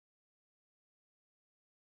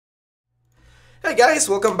Hey guys,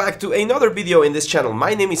 welcome back to another video in this channel.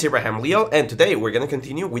 My name is Abraham Leo and today we're gonna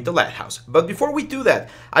continue with the Lighthouse. But before we do that,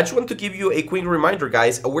 I just want to give you a quick reminder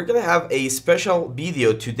guys, we're gonna have a special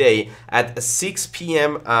video today at 6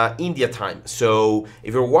 p.m. India time. So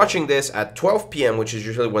if you're watching this at 12 p.m., which is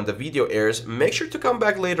usually when the video airs, make sure to come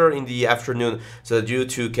back later in the afternoon so that you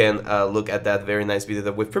too can look at that very nice video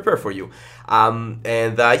that we've prepared for you.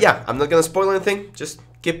 Yeah, I'm not gonna spoil anything, just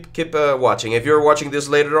keep watching. If you're watching this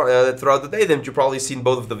later throughout the day, then you've probably seen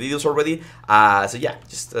both of the videos already. So yeah,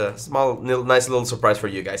 just a nice little surprise for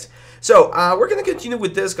you guys. So we're gonna continue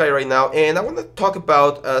with this guy right now, and I want to talk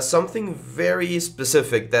about something very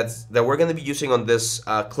specific that we're gonna be using on this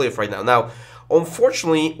cliff right now. Now,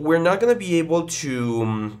 unfortunately, we're not gonna be able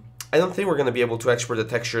to. I don't think we're gonna be able to export the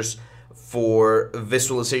textures for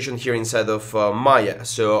visualization here inside of Maya.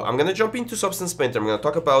 So I'm gonna jump into Substance Painter. I'm gonna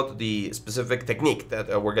talk about the specific technique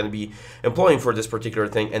that we're gonna be employing for this particular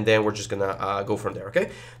thing, and then we're just gonna go from there,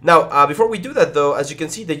 okay? Now, before we do that though, as you can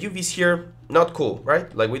see, the UVs here, not cool,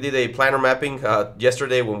 right? Like we did a planar mapping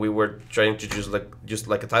yesterday when we were trying to just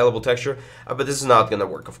like a tileable texture, but this is not gonna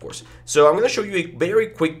work, of course. So I'm gonna show you a very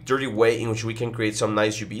quick, dirty way in which we can create some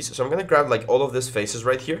nice UVs. So I'm gonna grab like all of these faces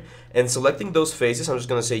right here, and selecting those faces, I'm just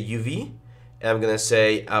gonna say UV, and I'm gonna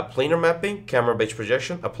say planar mapping, camera based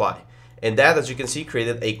projection, apply. And that, as you can see,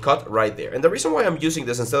 created a cut right there. And the reason why I'm using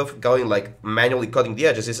this instead of going like manually cutting the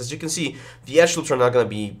edges is, as you can see, the edge loops are not gonna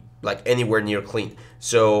be like anywhere near clean.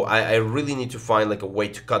 So I really need to find like a way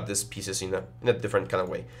to cut these pieces in a different kind of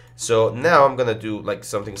way. So now I'm gonna do like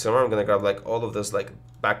something similar. I'm gonna grab like all of this like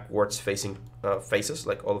backwards facing faces,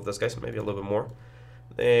 like all of those guys, maybe a little bit more.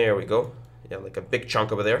 There we go. Yeah, like a big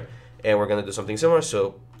chunk over there. And we're gonna do something similar.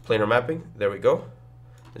 So planar mapping, there we go.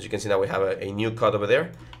 As you can see, now we have a new cut over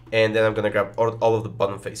there. And then I'm gonna grab all of the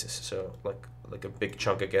bottom faces. So like a big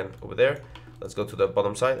chunk again over there. Let's go to the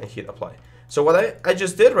bottom side and hit apply. So what I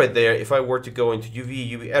just did right there, if I were to go into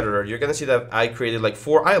UV editor, you're gonna see that I created like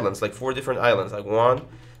four islands, like four different islands, like 1,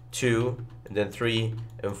 2, and then 3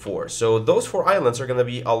 and 4. So those four islands are gonna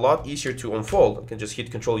be a lot easier to unfold. I can just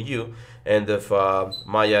hit Control U, and if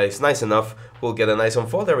Maya is nice enough, we'll get a nice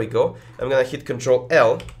unfold. There we go. I'm gonna hit Control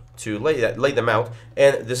L to lay them out,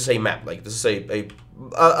 and this is a map. Like this is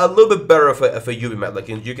a little bit better of a UV map. Like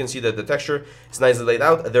you can see that the texture is nicely laid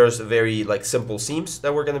out. There's very like simple seams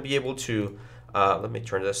that we're gonna be able to. Let me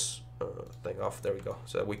turn this thing off. There we go,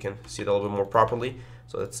 so that we can see it a little bit more properly.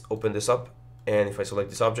 So let's open this up. And if I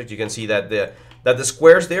select this object, you can see that the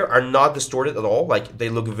squares there are not distorted at all. Like they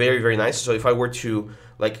look very, very nice. So if I were to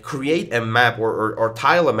like create a map or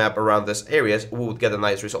tile a map around these areas, we would get a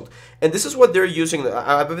nice result. And this is what they're using.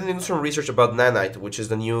 I've been doing some research about Nanite, which is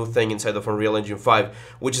the new thing inside of Unreal Engine 5,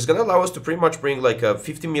 which is going to allow us to pretty much bring like a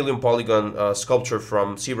 50 million polygon sculpture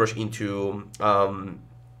from ZBrush into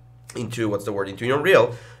what's the word, into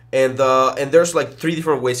Unreal. And there's like 3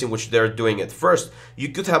 different ways in which they're doing it. First, you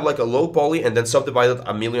could have like a low poly and then subdivide it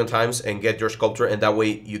a million times and get your sculpture, and that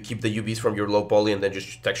way you keep the UVs from your low poly and then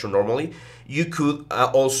just texture normally. You could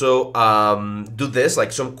also do this,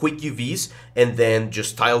 like some quick UVs, and then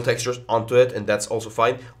just tile textures onto it, and that's also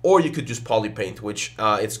fine. Or you could just poly paint, which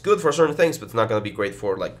it's good for certain things, but it's not going to be great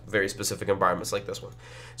for like very specific environments like this one.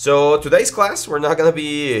 So today's class, we're not going to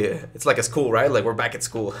be, it's like a school, right? Like we're back at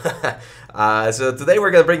school. So today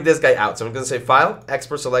we're going to bring this guy out. So I'm going to say File,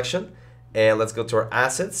 Export Selection, and let's go to our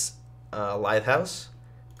Assets, Lighthouse,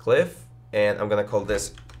 Cliff, and I'm going to call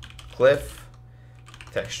this Cliff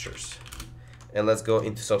Textures. And let's go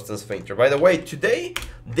into Substance Painter. By the way, today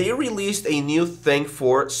they released a new thing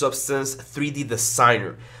for Substance 3D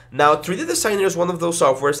Designer. Now, 3D Designer is one of those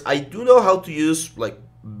softwares I do know how to use, like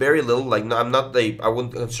very little. Like no, I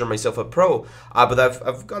wouldn't consider myself a pro, but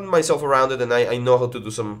I've gotten myself around it, and I know how to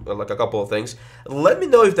do some like a couple of things. Let me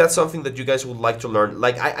know if that's something that you guys would like to learn.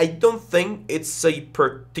 Like I don't think it's a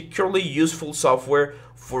particularly useful software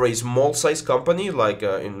for a small size company, like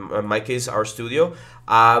in my case, our studio,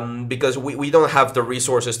 because we don't have the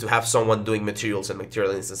resources to have someone doing materials and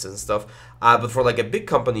material instances and stuff. But for like a big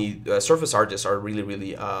company, surface artists are really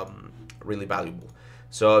really valuable.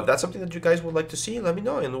 So if that's something that you guys would like to see, let me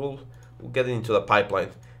know, and we'll get into the pipeline.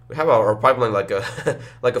 We have our pipeline like a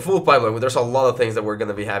like a full pipeline. There's a lot of things that we're going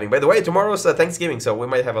to be having. By the way, tomorrow's Thanksgiving, so we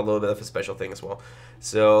might have a little bit of a special thing as well.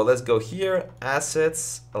 So let's go here,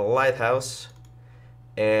 Assets, Lighthouse,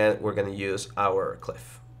 and we're going to use our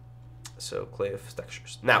Cliff. So Cliff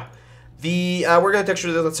Textures. Now, We're gonna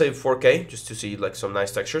texture this, let's say 4K, just to see like some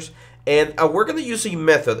nice textures. And we're gonna use a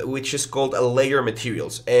method which is called a layer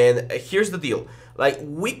materials. And here's the deal. Like,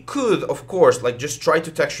 we could, of course, like just try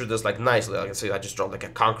to texture this like nicely. Like I say, I just draw like a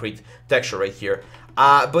concrete texture right here.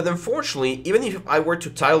 But unfortunately, even if I were to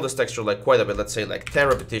tile this texture like quite a bit, let's say like 10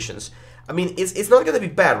 repetitions, I mean, it's not going to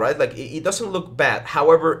be bad, right? Like, it doesn't look bad.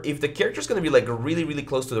 However, if the character is going to be like really, really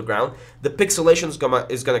close to the ground, the pixelation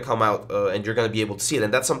is going to come out and you're going to be able to see it.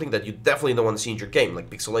 And that's something that you definitely don't want to see in your game. Like,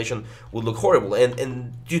 pixelation would look horrible.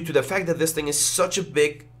 And due to the fact that this thing is such a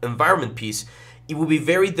big environment piece, it will be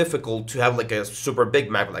very difficult to have like a super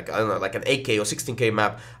big map, like I don't know, like an 8K or 16K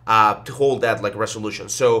map to hold that like resolution.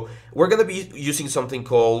 So we're gonna be using something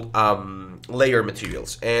called layer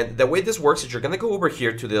materials, and the way this works is you're gonna go over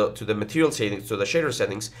here to the material settings, to the shader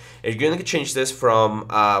settings, and you're gonna change this from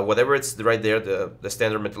whatever it's right there, the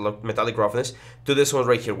standard metallic roughness, to this one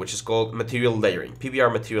right here, which is called material layering,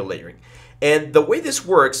 PBR material layering. And the way this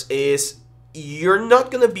works is you're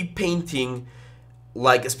not gonna be painting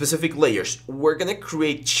like specific layers. We're gonna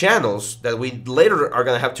create channels that we later are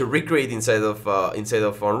gonna have to recreate inside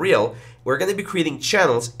of Unreal. We're gonna be creating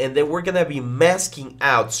channels, and then we're gonna be masking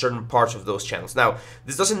out certain parts of those channels. Now,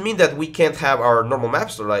 this doesn't mean that we can't have our normal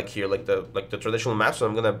maps like here, like the traditional maps. So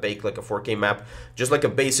I'm gonna bake like a 4K map, just like a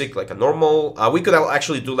basic, like a normal. We could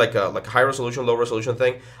actually do like a high resolution, low resolution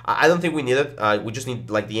thing. I don't think we need it. We just need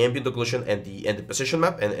like the ambient occlusion and the position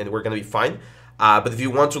map, and we're gonna be fine. But if you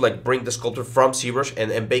want to like bring the sculpture from ZBrush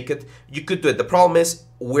and bake it, you could do it. The problem is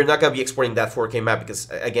we're not going to be exporting that 4K map because,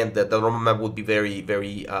 again, the normal map would be very,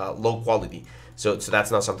 very low quality. So that's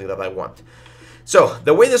not something that I want. So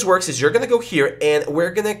the way this works is you're going to go here and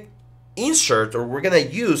we're going to insert, or we're going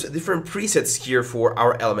to use different presets here for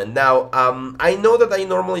our element. Now, I know that I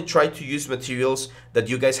normally try to use materials that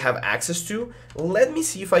you guys have access to. Let me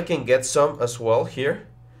see if I can get some as well here.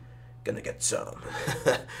 Gonna get some.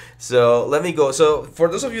 So let me go. So for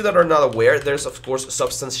those of you that are not aware, there's of course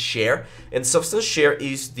Substance Share, and Substance Share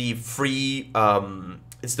is the free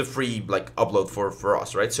it's the free like upload for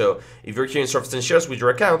us, right? So if you're here in Substance Shares with your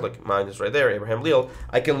account, like mine is right there, Abraham Leal,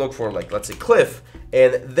 I can look for like, let's say, cliff,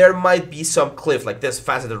 and there might be some cliff like this,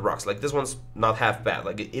 faceted rocks. Like this one's not half bad.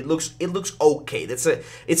 Like it looks okay.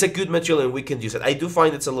 It's a good material and we can use it. I do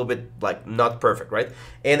find it's a little bit like not perfect, right?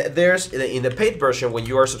 And there's in the paid version, when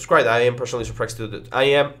you are subscribed, I am personally subscribed to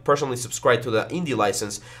the indie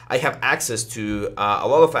license. I have access to a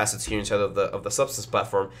lot of assets here inside of the Substance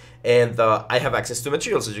platform, and I have access to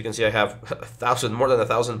materials. As you can see, I have more than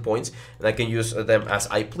 1,000 points, and I can use them as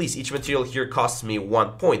I please. Each material here costs me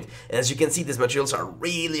 1 point, and as you can see, these materials are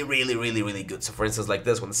really good. So for instance, like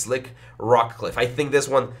this one, Slick Rock Cliff, I think this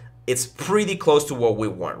one, it's pretty close to what we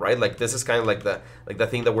want, right? Like this is kind of like the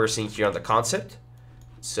thing that we're seeing here on the concept.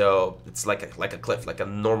 So it's like a cliff, like a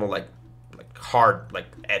normal like hard like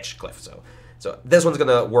edge cliff. So this one's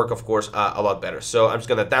gonna work, of course, a lot better. So I'm just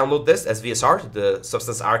gonna download this as VSR, the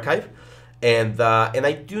Substance archive, and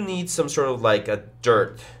I do need some sort of like a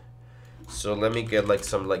dirt. So let me get like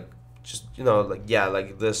some like just like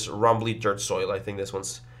like this rumbly dirt soil. I think this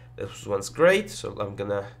one's great. So I'm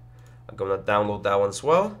gonna download that one as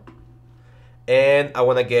well. And I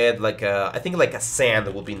want to get like I think like a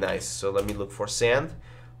sand would be nice. So let me look for sand.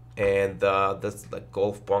 And that's like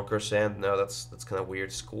golf bunker sand. No, that's kind of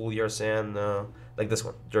weird. Schoolyard sand. No, like this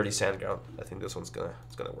one, dirty sand ground. I think this one's gonna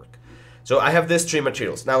work. So I have these 3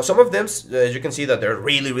 materials. Now some of them, as you can see, that they're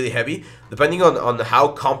really heavy. Depending on how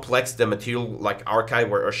complex the material like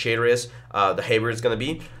archive or shader is, the heavier it's gonna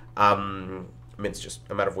be. I mean, it's just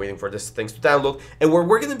a matter of waiting for these things to download. And what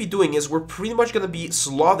we're gonna be doing is we're pretty much gonna be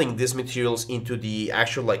slotting these materials into the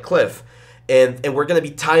actual like cliff. And we're going to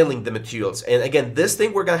be tiling the materials. And again, this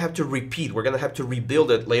thing we're going to have to repeat. We're going to have to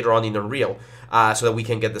rebuild it later on in Unreal so that we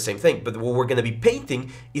can get the same thing. But what we're going to be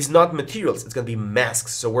painting is not materials. It's going to be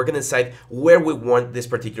masks. So we're going to decide where we want these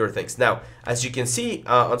particular things. Now, as you can see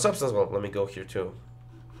on Substance, well, let me go here to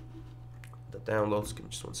the downloads. Give me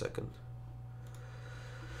just 1 second.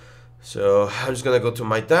 So I'm just going to go to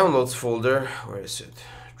my downloads folder. Where is it?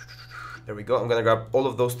 There we go. I'm gonna grab all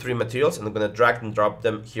of those 3 materials and I'm gonna drag and drop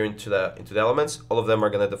them here into the elements. All of them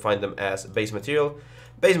are gonna define them as base material,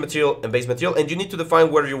 and base material. And you need to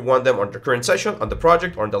define whether you want them on the current session, on the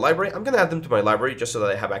project, or in the library. I'm gonna add them to my library just so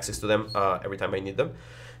that I have access to them every time I need them.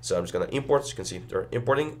 So I'm just gonna import. As you can see, they're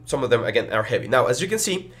importing. Some of them again are heavy. Now, as you can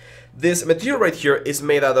see, this material right here is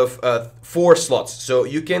made out of 4 slots. So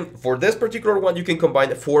you can, for this particular one, you can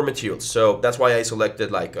combine 4 materials. So that's why I selected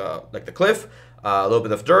like the cliff, a little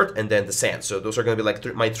bit of dirt, and then the sand. So those are going to be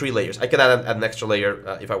like my 3 layers. I can add an extra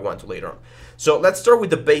layer if I want to later on. So let's start with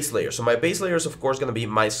the base layer. So my base layer is of course going to be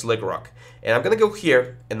my slick rock. And I'm going to go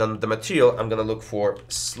here, and on the material, I'm going to look for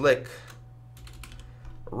slick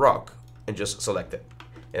rock and just select it.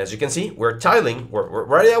 And as you can see, we're tiling.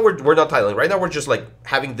 Right now we're not tiling. Right now we're just like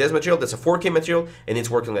having this material. That's a 4K material, and it's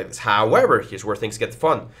working like this. However, here's where things get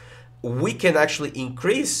fun. We can actually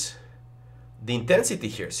increase the intensity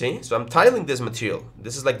here, see? So I'm tiling this material.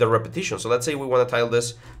 This is like the repetition. So let's say we want to tile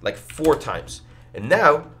this like 4 times. And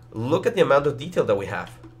now, look at the amount of detail that we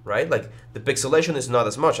have, right? Like, the pixelation is not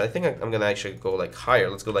as much. I think I'm going to actually go like higher.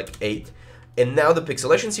 Let's go like 8. And now the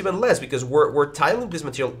pixelation is even less because we're tiling this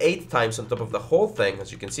material 8 times on top of the whole thing,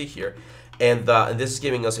 as you can see here. And this is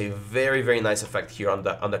giving us a very, very nice effect here on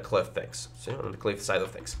the cliff things, see? On the cliff side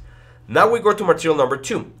of things. Now we go to material number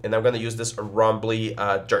 2, and I'm going to use this rumbly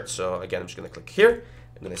dirt. So again, I'm just going to click here.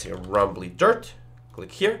 I'm going to say rumbly dirt.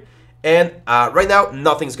 Click here. And right now,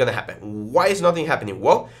 nothing's going to happen. Why is nothing happening?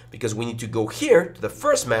 Well, because we need to go here to the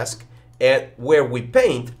first mask, and where we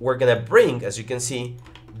paint, we're going to bring, as you can see,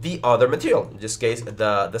 the other material. In this case,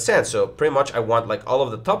 the sand. So pretty much I want like all of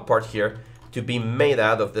the top part here to be made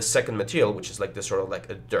out of the second material, which is like this sort of like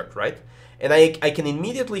a dirt, right? And I can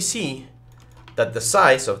immediately see that the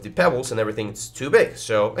size of the pebbles and everything is too big.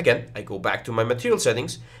 So again, I go back to my material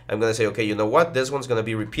settings. I'm going to say, okay, you know what? This one's going to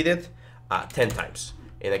be repeated 10 times.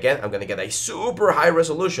 And again, I'm going to get a super high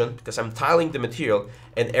resolution because I'm tiling the material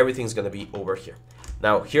and everything's going to be over here.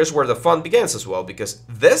 Now, here's where the fun begins as well, because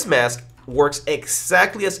this mask works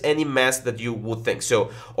exactly as any mask that you would think. So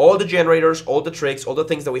all the generators, all the tricks, all the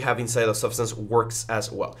things that we have inside of Substance works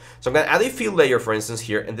as well. So I'm going to add a fill layer, for instance,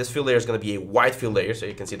 here, and this fill layer is going to be a white fill layer. So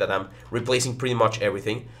you can see that I'm replacing pretty much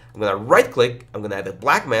everything. I'm going to right click. I'm going to add a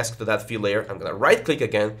black mask to that fill layer. I'm going to right click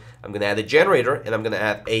again. I'm going to add a generator, and I'm going to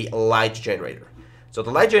add a light generator. So the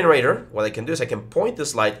light generator, what I can do is I can point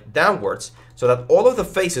this light downwards so that all of the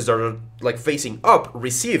faces that are like facing up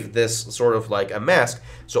receive this sort of like a mask.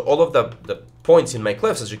 So all of the points in my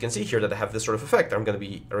cliffs, as you can see here, that have this sort of effect, I'm going to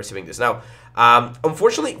be receiving this. Now,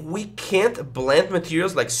 unfortunately, we can't blend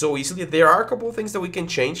materials like so easily. There are a couple of things that we can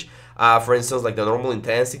change. For instance, like the normal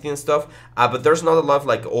intensity and stuff. But there's not a lot of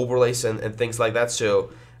like overlays and things like that.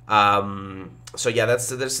 So yeah,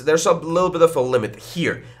 there's a little bit of a limit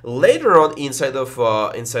here. Later on, inside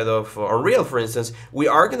of Unreal, for instance, we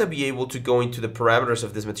are gonna be able to go into the parameters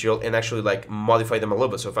of this material and actually like modify them a little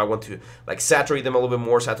bit. So if I want to like saturate them a little bit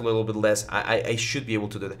more, saturate a little bit less, I should be able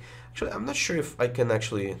to do that. Actually, I'm not sure if I can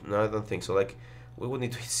actually. No, I don't think so. Like, we would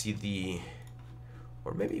need to see the,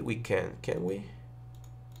 or maybe we can we?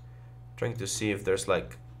 Trying to see if there's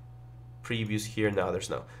like previews here. No,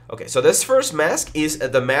 there's no. Okay, so this first mask is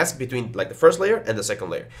the mask between like the first layer and the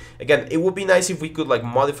second layer. Again, it would be nice if we could like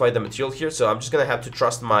modify the material here, so I'm just gonna have to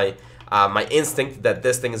trust my my instinct that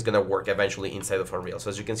this thing is gonna work eventually inside of Unreal.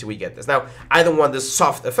 So as you can see, we get this. Now, I don't want this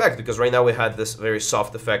soft effect because right now we had this very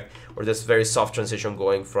soft effect, or this very soft transition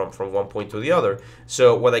going from one point to the other.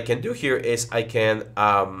 So what I can do here is I can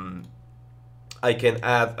add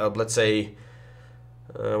let's say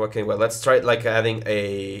okay, well, let's try like adding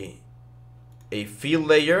a fill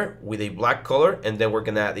layer with a black color, and then we're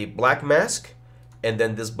gonna add a black mask, and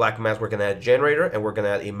then this black mask we're gonna add generator, and we're gonna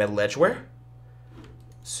add a metal edgeware.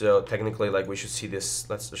 So technically, like, we should see this.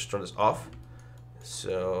 Let's just turn this off.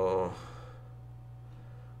 So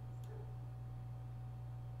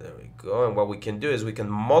there we go. And what we can do is we can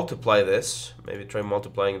multiply this, maybe try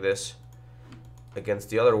multiplying this against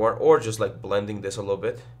the other one, or just like blending this a little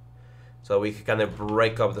bit. So we can kind of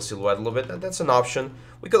break up the silhouette a little bit, and that's an option.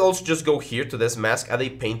 We could also just go here to this mask, add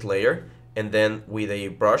a paint layer, and then with a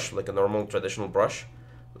brush, like a normal traditional brush,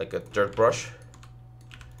 like a dirt brush,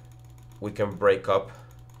 we can break up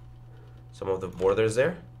some of the borders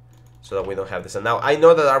there so that we don't have this. And now I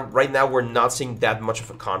know that right now we're not seeing that much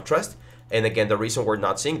of a contrast. And again, the reason we're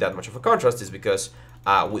not seeing that much of a contrast is because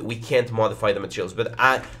we can't modify the materials. But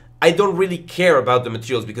I don't really care about the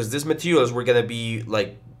materials, because these materials we're going to be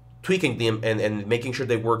like tweaking them and making sure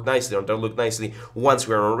they work nicely, or they look nicely once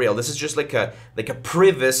we're on Unreal. This is just like a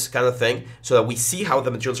previs kind of thing, so that we see how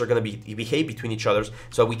the materials are going to behave between each other,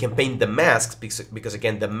 so we can paint the masks, because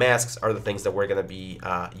again, the masks are the things that we're going to be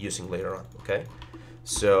using later on. Okay,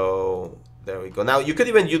 so there we go. Now you could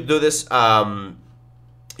even do this.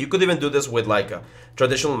 You could even do this with like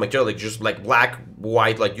traditional material, like just like black,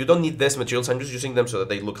 white. Like you don't need these materials. I'm just using them so that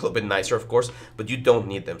they look a little bit nicer, of course, but you don't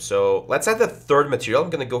need them. So let's add the third material. I'm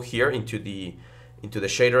gonna go here into the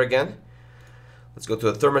shader again. Let's go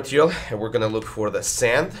to the third material, and we're gonna look for the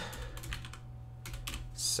sand.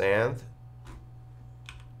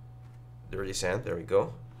 Dirty sand, there we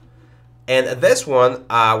go. And this one,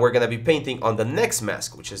 we're gonna be painting on the next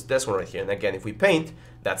mask, which is this one right here. And again, if we paint,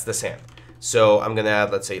 that's the sand. So I'm gonna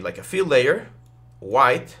add, let's say, like a fill layer,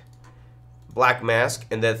 white, black mask,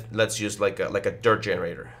 and then let's use like a dirt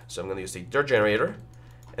generator. So I'm gonna use the dirt generator,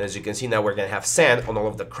 and as you can see now, we're gonna have sand on all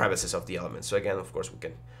of the crevices of the element. So again, of course, we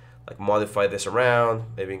can like modify this around,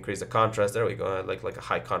 maybe increase the contrast. There we go. Like a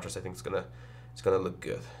high contrast. I think it's gonna look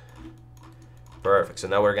good. Perfect. So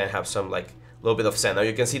now we're gonna have some like little bit of sand. Now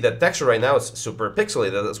you can see the texture right now is super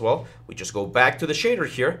pixelated as well. We just go back to the shader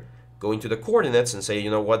here, go into the coordinates and say,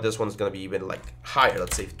 you know what, this one's gonna be even like higher.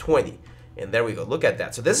 Let's say 20. And there we go. Look at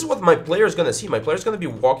that. So this is what my player is gonna see. My player is gonna be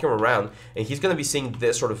walking around and he's gonna be seeing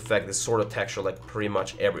this sort of effect, this sort of texture, like pretty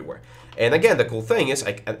much everywhere. And again, the cool thing is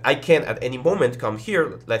I can at any moment come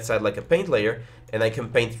here, let's add like a paint layer, and I can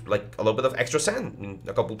paint like a little bit of extra sand in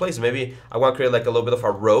a couple places. Maybe I want to create like a little bit of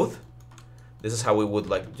a road. This is how we would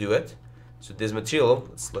like do it. So this material,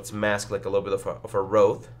 let's mask like a little bit of a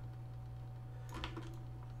road.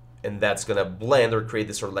 And that's gonna blend or create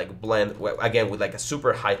this sort of like blend, again, with like a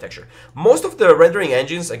super high texture. Most of the rendering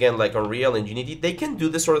engines, again, like Unreal and Unity, they can do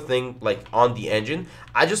this sort of thing like on the engine.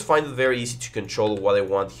 I just find it very easy to control what I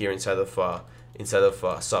want here inside of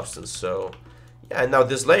Substance. So yeah, and now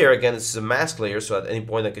this layer, again, this is a mask layer, so at any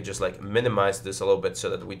point I could just like minimize this a little bit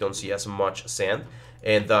so that we don't see as much sand.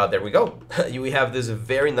 And there we go. We have this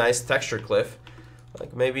very nice texture cliff.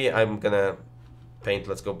 Like maybe I'm gonna paint,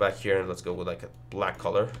 let's go back here and let's go with like a black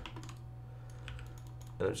color.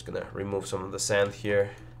 And I'm just gonna remove some of the sand here.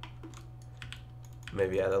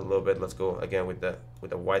 Maybe add a little bit. Let's go again with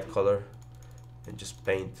the white color and just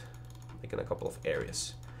paint like in a couple of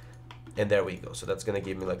areas. And there we go. So that's gonna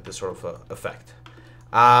give me like this sort of effect.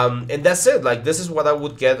 And that's it. Like this is what I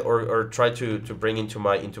would get or try to bring into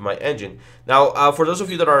my engine. Now, for those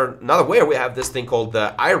of you that are not aware, we have this thing called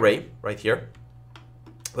the iRay right here.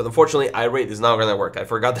 But unfortunately, iRay is not gonna work. I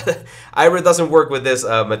forgot that iRay doesn't work with this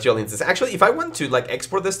material instance. Actually, if I want to like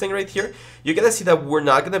export this thing right here, you're gonna see that we're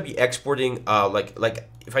not gonna be exporting like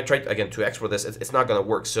if I try again to export this, it's not gonna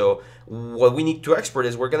work. So what we need to export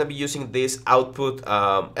is we're gonna be using this output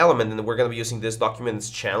element, and we're gonna be using this documents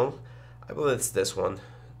channel. I believe it's this one,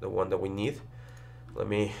 the one that we need. Let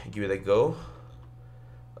me give it a go.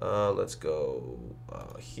 Let's go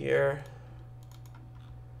here.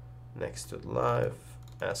 Nexttut live.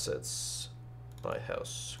 Assets,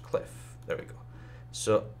 Lighthouse, Cliff. There we go.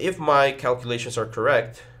 So if my calculations are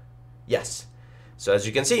correct, yes. So as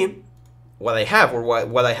you can see, what I have or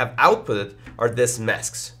what I have outputted are these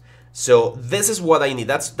masks. So this is what I need.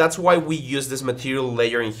 That's why we use this material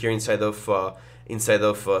layer in here inside of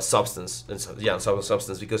Substance. And so, yeah,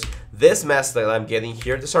 Substance, because this mask that I'm getting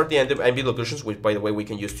here, these are the ambient occlusions, which by the way we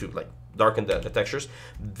can use to like darken the textures.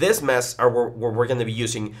 These masks are what we're going to be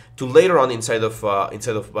using to later on inside of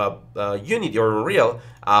Unity or Unreal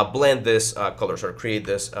blend this colors or create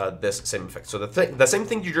this same effect. So the same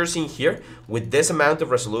thing you're seeing here with this amount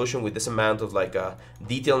of resolution, with this amount of like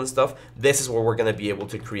detail and stuff. This is what we're going to be able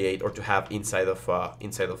to create or to have inside of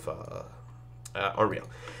Unreal.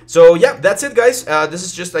 So yeah, that's it, guys. This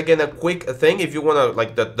is just again a quick thing. If you want to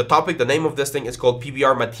like the topic, the name of this thing is called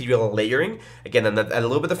PBR material layering. Again, a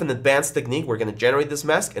little bit of an advanced technique. We're gonna generate this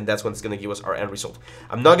mask, and that's what's gonna give us our end result.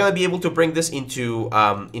 I'm not gonna be able to bring this into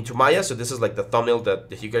Maya, so this is like the thumbnail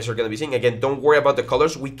that you guys are gonna be seeing. Again, don't worry about the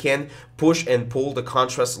colors. We can push and pull the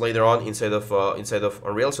contrast later on inside of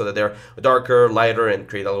Unreal, so that they're darker, lighter, and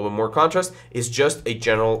create a little bit more contrast. It's just a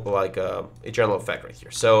general like a general effect right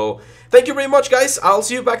here. So thank you very much, guys. I'll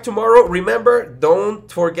see you back tomorrow. Remember,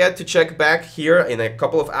 don't forget to check back here in a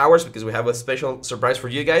couple of hours because we have a special surprise for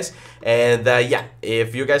you guys. And yeah,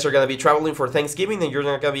 if you guys are gonna be traveling for Thanksgiving and you're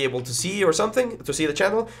not gonna be able to see or something to see the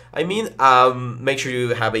channel, I mean, make sure you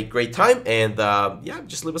have a great time. And yeah,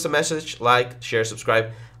 just leave us a message, like, share,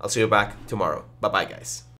 subscribe. I'll see you back tomorrow. Bye bye, guys.